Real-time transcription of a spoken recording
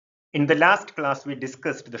In the last class, we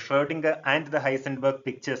discussed the Schrödinger and the Heisenberg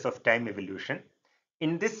pictures of time evolution.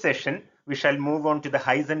 In this session, we shall move on to the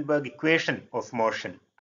Heisenberg equation of motion.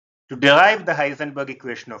 To derive the Heisenberg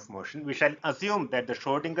equation of motion, we shall assume that the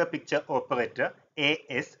Schrödinger picture operator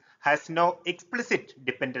AS has no explicit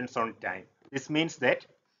dependence on time. This means that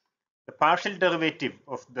the partial derivative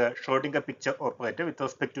of the Schrödinger picture operator with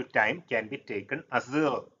respect to time can be taken as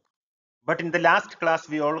zero. But in the last class,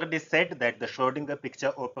 we already said that the Schrödinger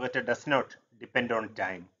picture operator does not depend on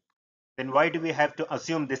time. Then why do we have to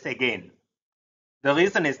assume this again? The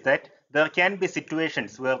reason is that there can be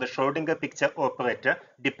situations where the Schrödinger picture operator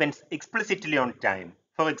depends explicitly on time.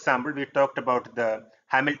 For example, we talked about the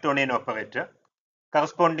Hamiltonian operator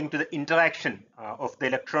corresponding to the interaction of the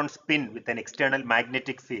electron spin with an external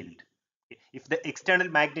magnetic field. If the external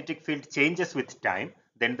magnetic field changes with time,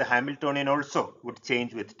 then the Hamiltonian also would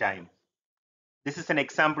change with time. This is an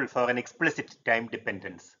example for an explicit time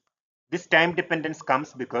dependence. This time dependence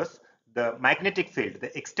comes because the magnetic field,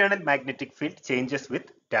 the external magnetic field, changes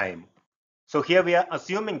with time. So here we are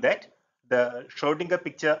assuming that the Schrödinger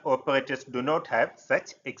picture operators do not have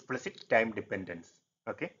such explicit time dependence.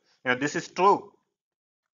 Okay. Now this is true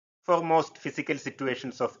for most physical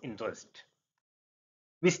situations of interest.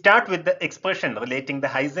 We start with the expression relating the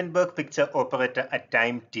Heisenberg picture operator at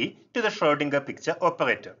time t to the Schrödinger picture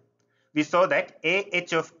operator. We saw that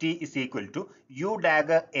AH of t is equal to U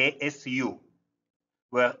dagger ASU,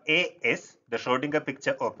 where AS, the Schrödinger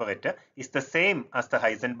picture operator, is the same as the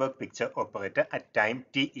Heisenberg picture operator at time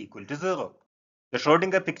t equal to 0. The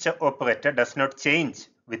Schrödinger picture operator does not change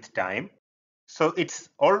with time, so it's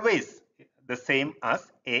always the same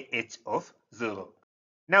as AH of 0.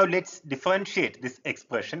 Now let's differentiate this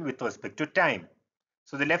expression with respect to time.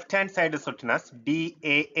 So the left hand side is written as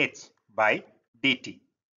dAh by dt.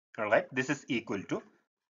 Alright, this is equal to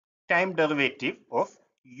time derivative of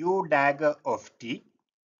U dagger of t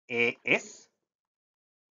as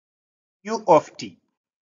U of t.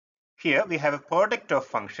 Here we have a product of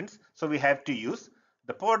functions, so we have to use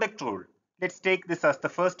the product rule. Let's take this as the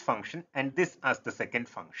first function and this as the second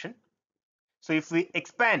function. So if we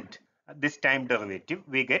expand this time derivative,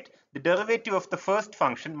 we get the derivative of the first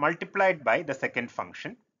function multiplied by the second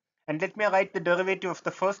function. And let me write the derivative of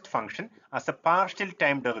the first function as a partial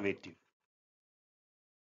time derivative.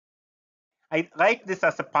 I write this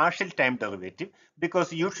as a partial time derivative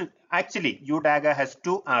because U dagger has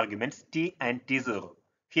two arguments, t and t0.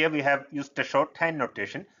 Here we have used a shorthand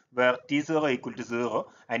notation where t0 equal to 0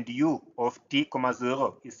 and u of t comma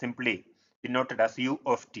 0 is simply denoted as u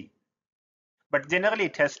of t. But generally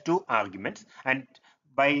it has two arguments, and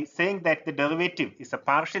by saying that the derivative is a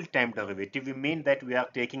partial time derivative, we mean that we are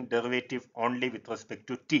taking derivative only with respect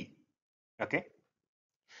to t. Okay.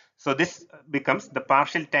 So this becomes the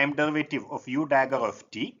partial time derivative of U dagger of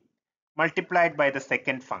t multiplied by the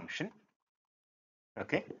second function,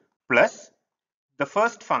 okay, plus the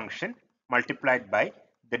first function multiplied by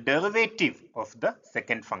the derivative of the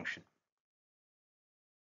second function.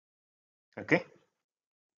 Okay.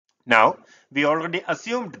 Now, we already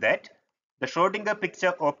assumed that the Schrödinger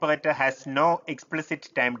picture operator has no explicit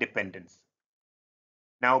time dependence.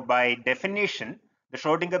 Now, by definition, the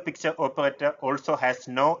Schrödinger picture operator also has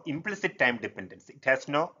no implicit time dependence. It has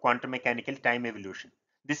no quantum mechanical time evolution.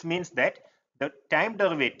 This means that the time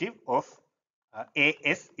derivative of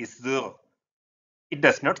AS is 0. It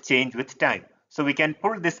does not change with time. So we can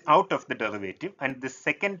pull this out of the derivative, and the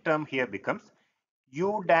second term here becomes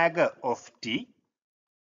U dagger of t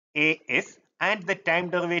as, and the time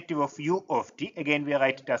derivative of U of t, again we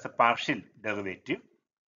write it as a partial derivative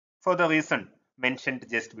for the reason mentioned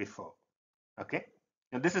just before. Okay.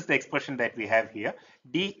 Now this is the expression that we have here.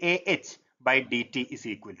 dAh by dt is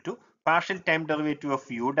equal to partial time derivative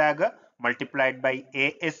of U dagger multiplied by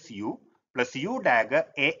ASU plus U dagger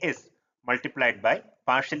AS multiplied by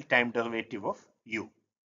partial time derivative of U.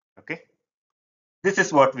 Okay. This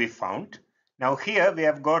is what we found. Now here we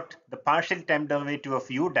have got the partial time derivative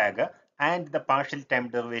of U dagger and the partial time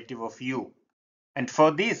derivative of U. And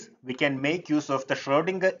for this, we can make use of the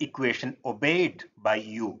Schrödinger equation obeyed by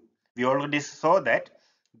U. We already saw that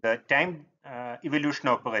the time evolution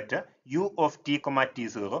operator U of t comma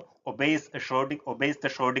t0 obeys the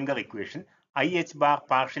Schrödinger equation. IH bar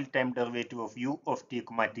partial time derivative of U of t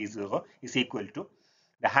comma t0 is equal to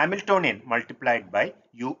the Hamiltonian multiplied by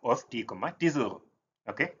U of t comma t0.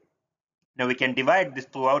 Okay. Now we can divide this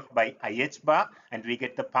throughout by IH bar and we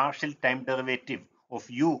get the partial time derivative of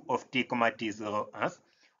U of t comma t0 as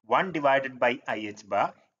 1 divided by IH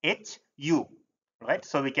bar HU, right?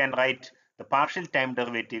 So we can write the partial time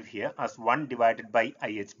derivative here as 1 divided by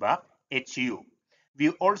IH bar HU. We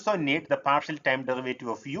also need the partial time derivative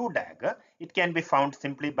of u dagger. It can be found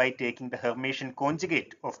simply by taking the Hermitian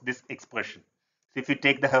conjugate of this expression. So if you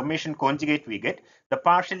take the Hermitian conjugate, we get the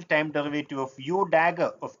partial time derivative of u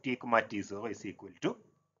dagger of t comma t0 is equal to,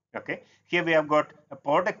 okay, here we have got a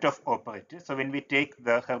product of operators. So when we take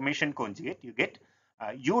the Hermitian conjugate, you get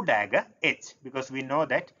u dagger h, because we know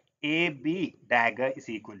that ab dagger is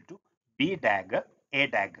equal to b dagger a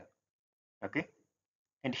dagger, okay.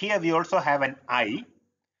 And here we also have an I,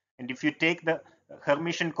 and if you take the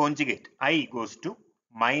Hermitian conjugate, I goes to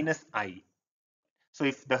minus I. So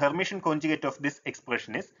if the Hermitian conjugate of this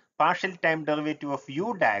expression is partial time derivative of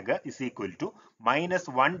u dagger is equal to minus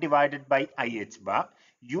 1 divided by IH bar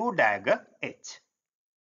u dagger h.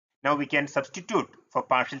 Now we can substitute for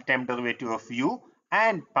partial time derivative of u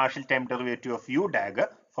and partial time derivative of u dagger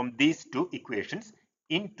from these two equations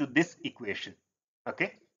into this equation,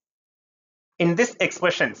 okay. In this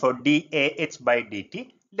expression for dAh by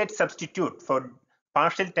dt, let's substitute for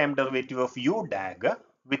partial time derivative of u dagger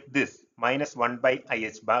with this minus 1 by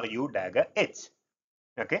IH bar u dagger h.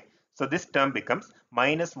 Okay, so this term becomes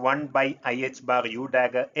minus 1 by IH bar u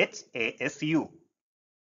dagger h ASU.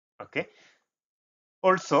 Okay,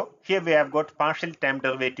 also here we have got partial time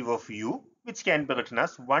derivative of u, which can be written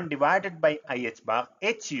as 1 divided by IH bar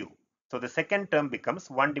HU. So the second term becomes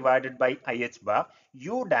 1 divided by IH bar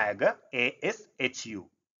u dagger ASHU.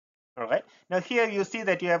 Alright, now here you see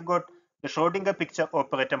that you have got the Schrodinger picture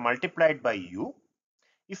operator multiplied by u.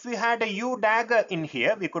 If we had a u dagger in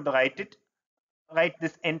here, we could write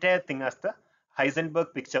this entire thing as the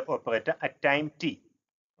Heisenberg picture operator at time t.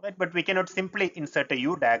 Right, but we cannot simply insert a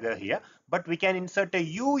u dagger here, but we can insert a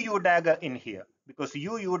u dagger in here, because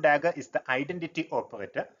u dagger is the identity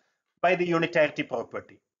operator by the unitarity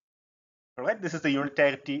property. All right, this is the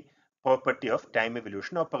unitarity property of time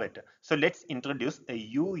evolution operator. So let's introduce a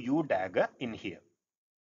u dagger in here.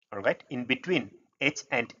 All right, in between h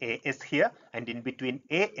and as here, and in between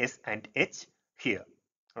as and h here.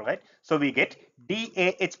 All right, so we get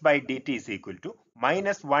dah by dt is equal to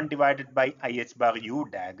minus 1 divided by IH bar u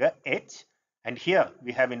dagger h, and here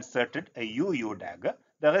we have inserted a u dagger.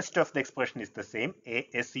 The rest of the expression is the same,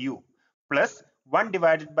 asu, plus 1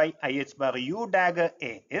 divided by IH bar u dagger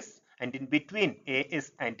as, and in between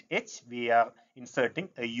as and h we are inserting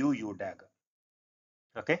a u dagger.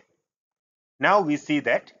 Okay, now we see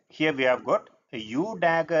that here we have got a u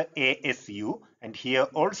dagger ASU, and here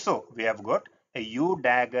also we have got a u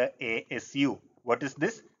dagger ASU. What is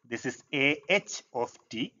this? This is AH of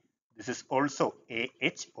t. This is also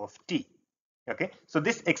AH of t. Okay, so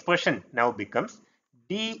this expression now becomes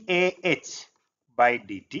dAh by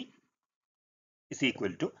dt is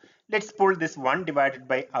equal to, let's pull this 1 divided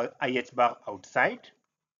by IH bar outside.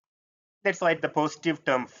 Let's write the positive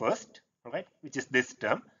term first, all right, which is this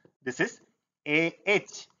term. This is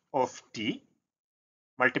AH of t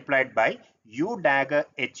multiplied by u dagger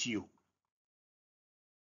HU.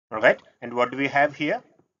 All right, and what do we have here?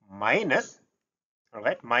 Minus, all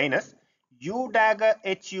right, minus u dagger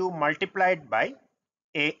HU multiplied by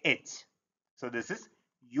AH. So this is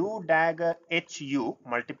u dagger HU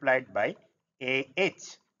multiplied by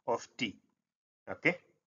AH of t. Okay.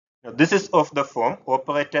 Now this is of the form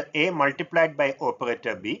operator A multiplied by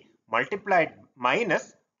operator B multiplied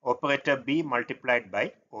minus operator B multiplied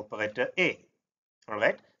by operator A.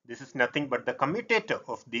 Alright, this is nothing but the commutator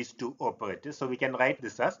of these two operators. So we can write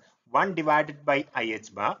this as 1 divided by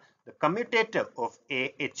IH bar, the commutator of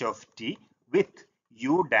AH of t with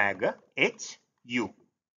u dagger HU.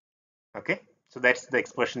 Okay, so that's the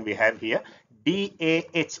expression we have here.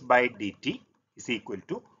 dAh by dt is equal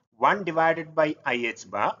to 1 divided by IH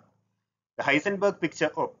bar, the Heisenberg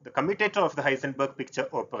picture of the commutator of the Heisenberg picture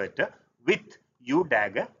operator with u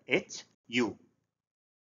dagger HU.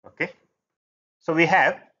 Okay, so we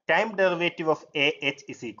have time derivative of AH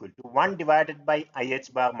is equal to 1 divided by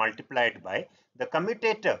IH bar multiplied by the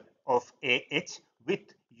commutator of AH with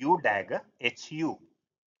u dagger HU.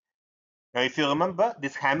 Now if you remember,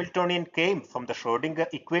 this Hamiltonian came from the Schrodinger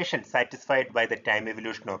equation satisfied by the time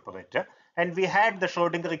evolution operator, and we had the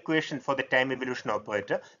Schrodinger equation for the time evolution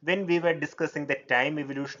operator when we were discussing the time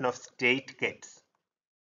evolution of state gets.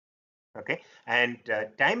 Okay, and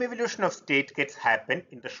time evolution of state gets happen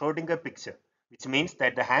in the Schrodinger picture, which means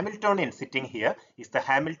that the Hamiltonian sitting here is the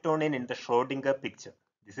Hamiltonian in the Schrodinger picture.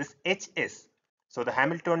 This is HS. So the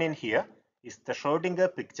Hamiltonian here is the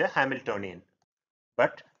Schrodinger picture Hamiltonian.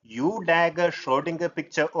 But u dagger Schrodinger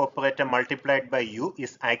picture operator multiplied by u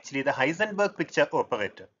is actually the Heisenberg picture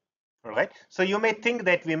operator. All right. So you may think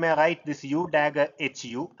that we may write this u dagger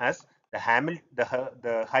HU as the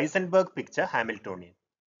Heisenberg picture Hamiltonian.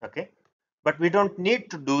 Okay. But we don't need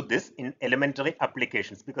to do this in elementary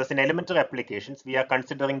applications, because in elementary applications, we are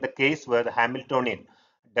considering the case where the Hamiltonian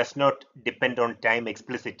does not depend on time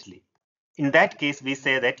explicitly. In that case, we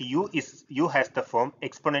say that u has the form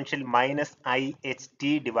exponential minus I h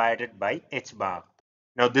t divided by h bar.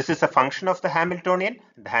 Now this is a function of the Hamiltonian.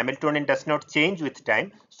 The Hamiltonian does not change with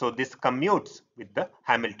time, so this commutes with the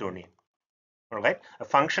Hamiltonian. All right, a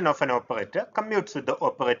function of an operator commutes with the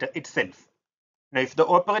operator itself. Now, if the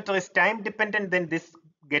operator is time dependent, then this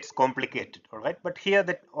gets complicated, all right? But here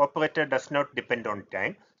the operator does not depend on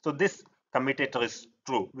time. So this commutator is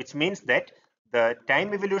true, which means that the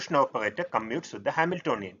time evolution operator commutes with the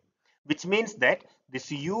Hamiltonian, which means that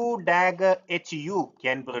this u dagger hu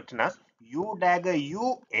can be written as u dagger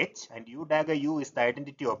u h, and u dagger u is the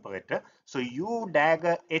identity operator. So u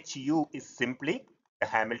dagger hu is simply the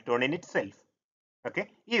Hamiltonian itself. Okay,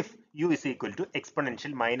 if u is equal to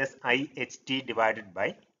exponential minus I h t divided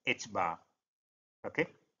by h bar. Okay,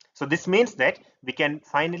 so this means that we can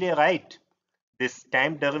finally write this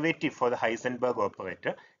time derivative for the Heisenberg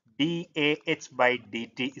operator dAh by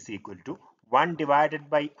dt is equal to 1 divided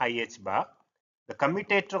by IH bar, the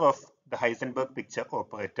commutator of the Heisenberg picture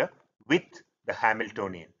operator, with the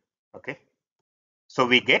Hamiltonian. Okay, so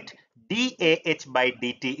we get dAh by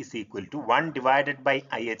dt is equal to 1 divided by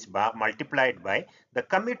IH bar multiplied by the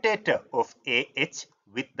commutator of AH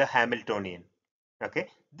with the Hamiltonian. Okay,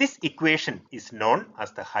 this equation is known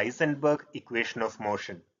as the Heisenberg equation of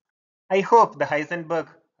motion. I hope the Heisenberg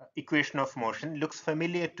equation of motion looks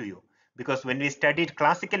familiar to you, because when we studied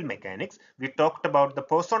classical mechanics, we talked about the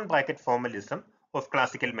Poisson bracket formalism of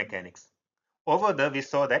classical mechanics. Over there, we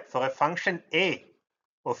saw that for a function a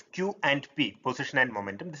of q and p, position and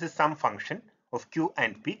momentum, this is some function of q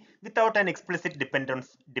and p without an explicit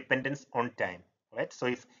dependence on time, right? So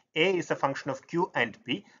if a is a function of q and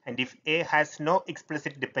p, and if a has no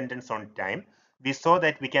explicit dependence on time, we saw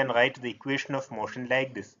that we can write the equation of motion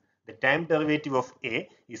like this. The time derivative of a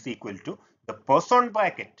is equal to the Poisson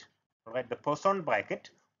bracket, right? The Poisson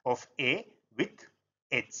bracket of a with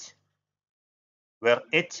h, where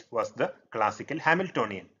h was the classical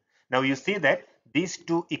Hamiltonian. Now you see that these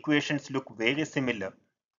two equations look very similar.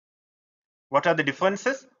 What are the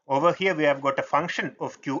differences? Over here we have got a function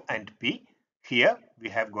of q and p. Here we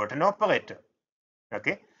have got an operator.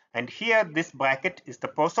 Okay, and here this bracket is the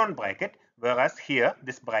Poisson bracket, whereas here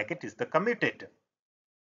this bracket is the commutator.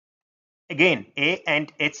 Again, a and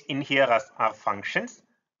h in here are functions,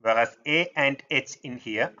 whereas a and h in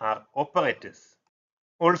here are operators.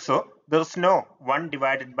 Also, there's no 1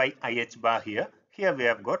 divided by IH bar here. Here we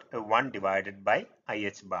have got a 1 divided by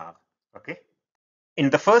IH bar. Okay. In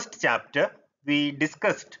the first chapter, we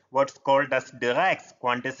discussed what's called as Dirac's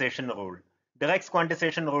quantization rule. Dirac's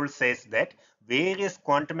quantization rule says that various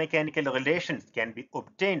quantum mechanical relations can be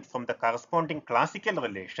obtained from the corresponding classical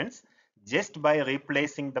relations just by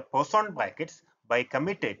replacing the Poisson brackets by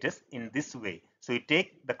commutators in this way. So you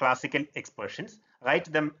take the classical expressions, write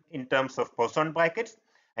them in terms of Poisson brackets,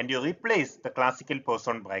 and you replace the classical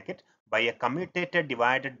Poisson bracket by a commutator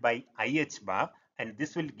divided by IH bar, and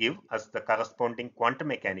this will give us the corresponding quantum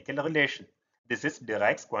mechanical relation. This is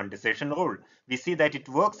Dirac's quantization rule. We see that it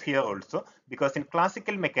works here also, because in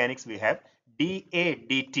classical mechanics we have dA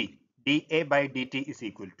dt. dA by dt is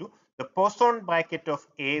equal to the Poisson bracket of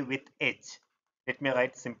A with H. Let me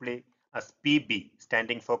write simply as PB,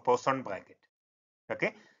 standing for Poisson bracket.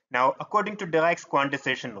 Okay. Now, according to Dirac's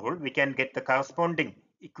quantization rule, we can get the corresponding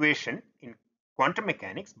equation in quantum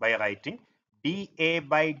mechanics by writing dA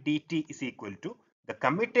by dt is equal to the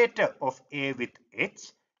commutator of A with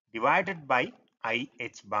H divided by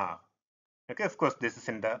IH bar. Okay, of course, this is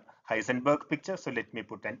in the Heisenberg picture, so let me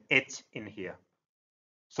put an H in here.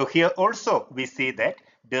 So here also we see that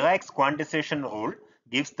Dirac's quantization rule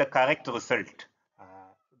gives the correct result,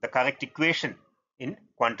 the correct equation in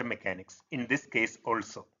quantum mechanics, in this case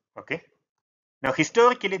also. Okay. Now,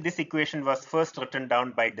 historically, this equation was first written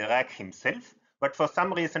down by Dirac himself, but for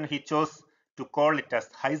some reason he chose to call it as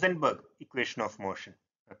Heisenberg equation of motion.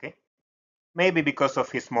 Okay, maybe because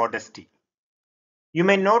of his modesty. You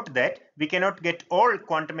may note that we cannot get all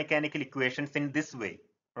quantum mechanical equations in this way,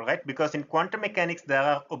 all right? Because in quantum mechanics there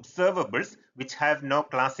are observables which have no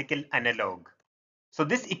classical analog. So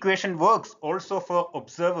this equation works also for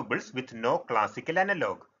observables with no classical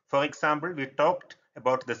analog. For example, we talked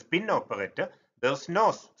about the spin operator. There's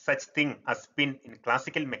no such thing as spin in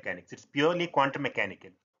classical mechanics. It's purely quantum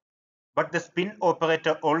mechanical. But the spin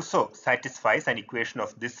operator also satisfies an equation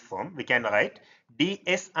of this form. We can write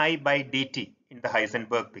dSi by dt in the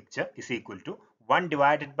Heisenberg picture is equal to 1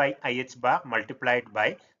 divided by IH bar multiplied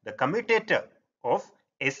by the commutator of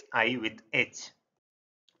Si with H.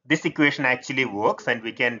 This equation actually works, and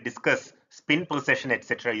we can discuss spin precession,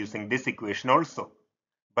 etc. using this equation also.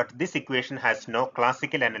 But this equation has no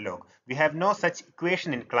classical analog. We have no such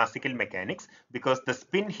equation in classical mechanics because the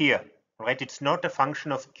spin here, right, it's not a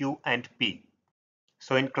function of Q and P.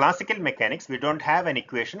 So in classical mechanics, we don't have an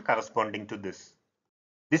equation corresponding to this.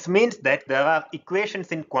 This means that there are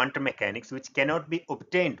equations in quantum mechanics which cannot be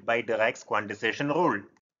obtained by Dirac's quantization rule.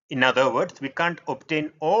 In other words, we can't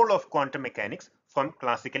obtain all of quantum mechanics from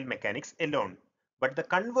classical mechanics alone. But the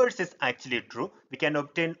converse is actually true. We can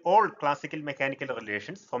obtain all classical mechanical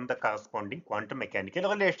relations from the corresponding quantum mechanical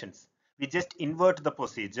relations. We just invert the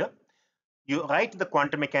procedure. You write the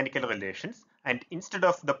quantum mechanical relations, and instead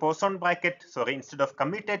of the Poisson bracket, instead of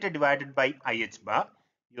commutator divided by IH bar,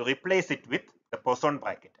 you replace it with the Poisson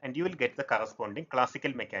bracket, and you will get the corresponding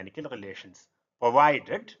classical mechanical relations,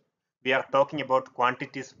 provided we are talking about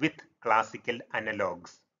quantities with classical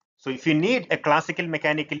analogues. So if you need a classical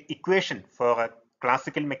mechanical equation for a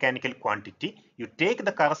classical mechanical quantity, you take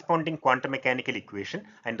the corresponding quantum mechanical equation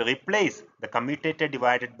and replace the commutator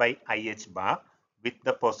divided by IH bar with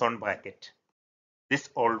the Poisson bracket. This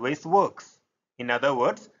always works. In other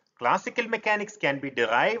words, classical mechanics can be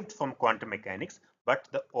derived from quantum mechanics, but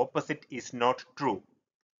the opposite is not true.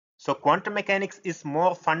 So quantum mechanics is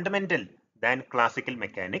more fundamental than classical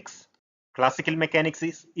mechanics. Classical mechanics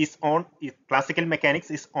is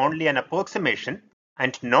only an approximation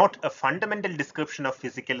and not a fundamental description of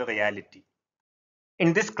physical reality.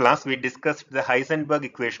 In this class, we discussed the Heisenberg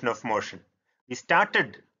equation of motion. We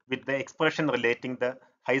started with the expression relating the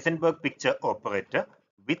Heisenberg picture operator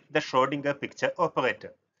with the Schrödinger picture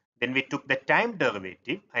operator. Then we took the time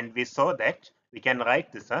derivative and we saw that we can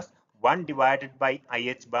write this as 1 divided by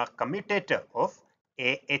IH bar commutator of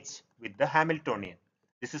AH with the Hamiltonian.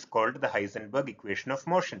 This is called the Heisenberg equation of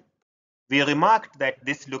motion. We remarked that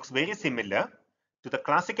this looks very similar to the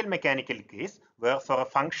classical mechanical case where for a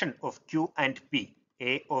function of Q and P,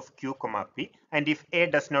 A of Q comma P, and if A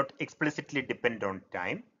does not explicitly depend on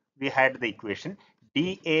time, we had the equation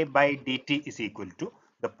dA by dt is equal to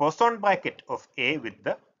the Poisson bracket of A with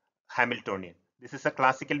the Hamiltonian. This is a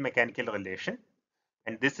classical mechanical relation,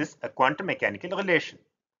 and this is a quantum mechanical relation.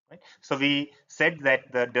 Right? So we said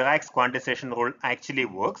that the Dirac's quantization rule actually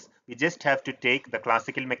works. We just have to take the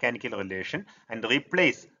classical mechanical relation and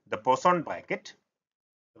replace the Poisson bracket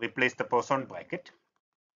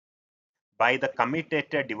by the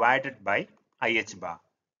commutator divided by IH bar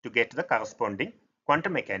to get the corresponding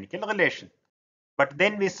quantum mechanical relation. But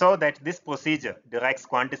then we saw that this procedure, Dirac's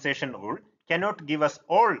quantization rule, cannot give us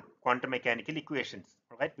all quantum mechanical equations,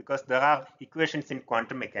 right? Because there are equations in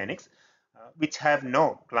quantum mechanics which have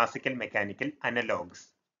no classical mechanical analogues.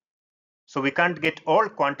 So we can't get all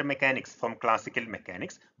quantum mechanics from classical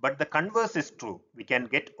mechanics, but the converse is true. We can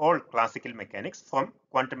get all classical mechanics from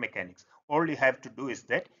quantum mechanics. All you have to do is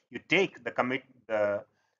that you take the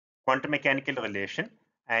quantum mechanical relation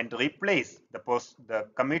and replace the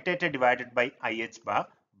commutator divided by IH bar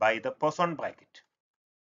by the Poisson bracket.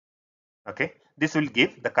 Okay, this will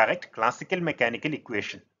give the correct classical mechanical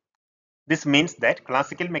equation. This means that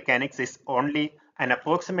classical mechanics is only an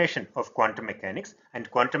approximation of quantum mechanics, and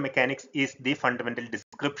quantum mechanics is the fundamental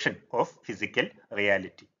description of physical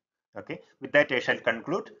reality. Okay, with that I shall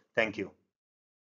conclude. Thank you.